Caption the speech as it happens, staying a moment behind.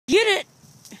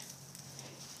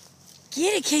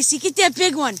Get it, Kacee. Get that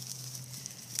big one.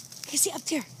 Kacee, up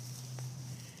there.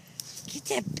 Get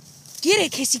that. Get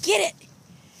it, Kacee. Get it.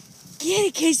 Get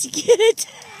it, Kacee. Get it.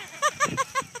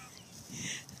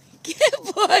 Get it,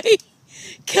 boy.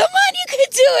 Come on, you can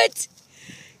do it.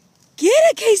 Get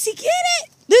it, Kacee. Get it.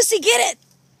 Lucy, get it.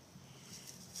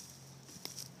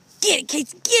 Get it,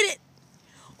 Kacee. Get it.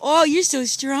 Oh, you're so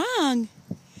strong.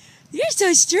 You're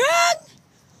so strong.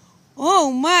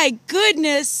 Oh, my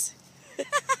goodness.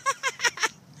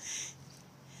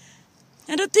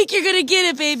 I don't think you're going to get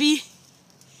it, baby.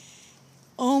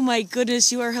 Oh, my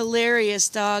goodness. You are hilarious,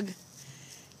 dog.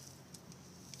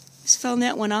 Just found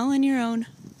that one all on your own.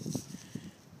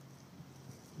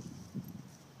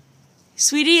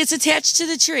 Sweetie, it's attached to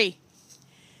the tree.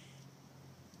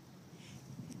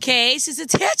 Case is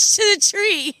attached to the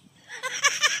tree.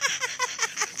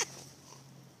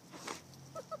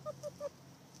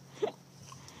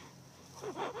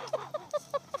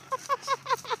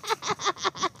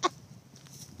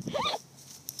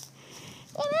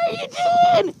 What are you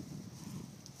doing?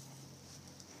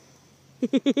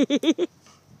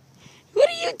 What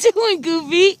are you doing,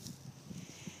 Goofy?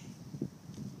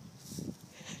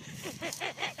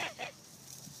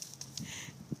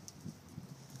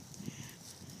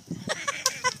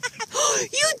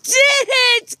 You did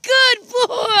it! Good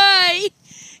boy!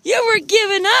 You were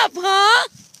giving up, huh?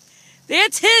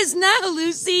 That's his now,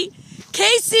 Lucy.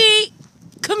 Kacee,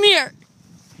 come here.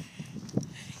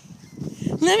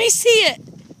 Let me see it.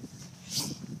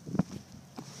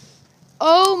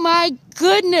 Oh my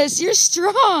goodness, you're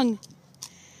strong.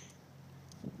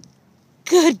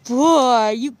 Good boy.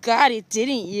 You got it,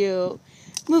 didn't you?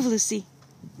 Move, Lucy.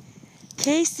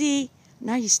 Kacee,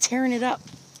 now he's tearing it up.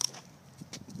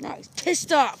 Now he's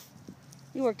pissed off.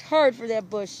 He worked hard for that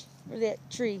bush, or that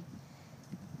tree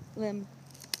limb.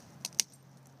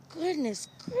 Goodness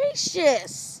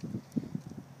gracious.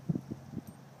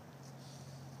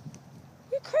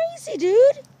 You're crazy,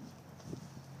 dude.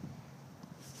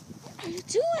 What are you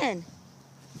doing? Man.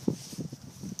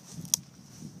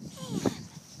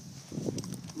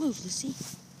 Move, Lucy.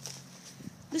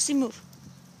 Lucy, move.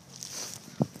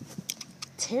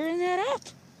 Tearing that up.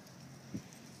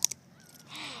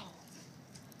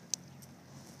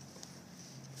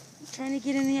 Trying to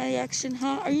get in the action,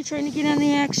 huh? Are you trying to get in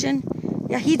the action?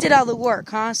 Yeah, he did all the work,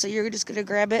 huh? So you're just going to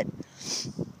grab it?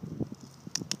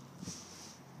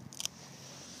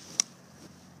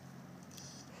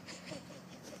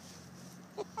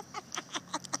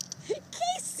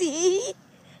 Kacee!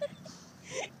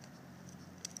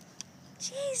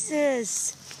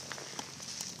 Jesus!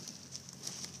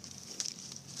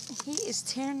 He is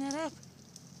tearing that up.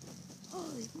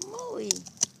 Holy moly!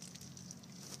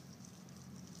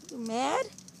 You mad?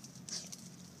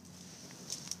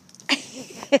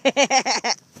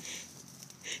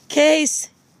 Kacee.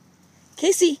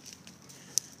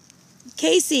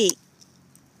 Kacee.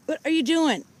 What are you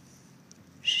doing?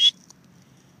 Shh.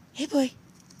 Hey, boy.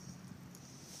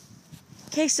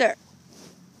 Kacee.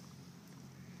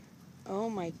 Oh,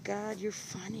 my God. You're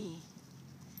funny.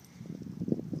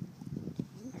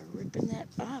 You are ripping that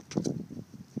up.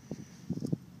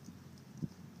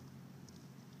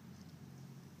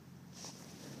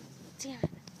 Damn it.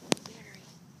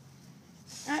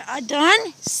 Battery.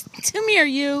 Done? Come here,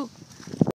 you.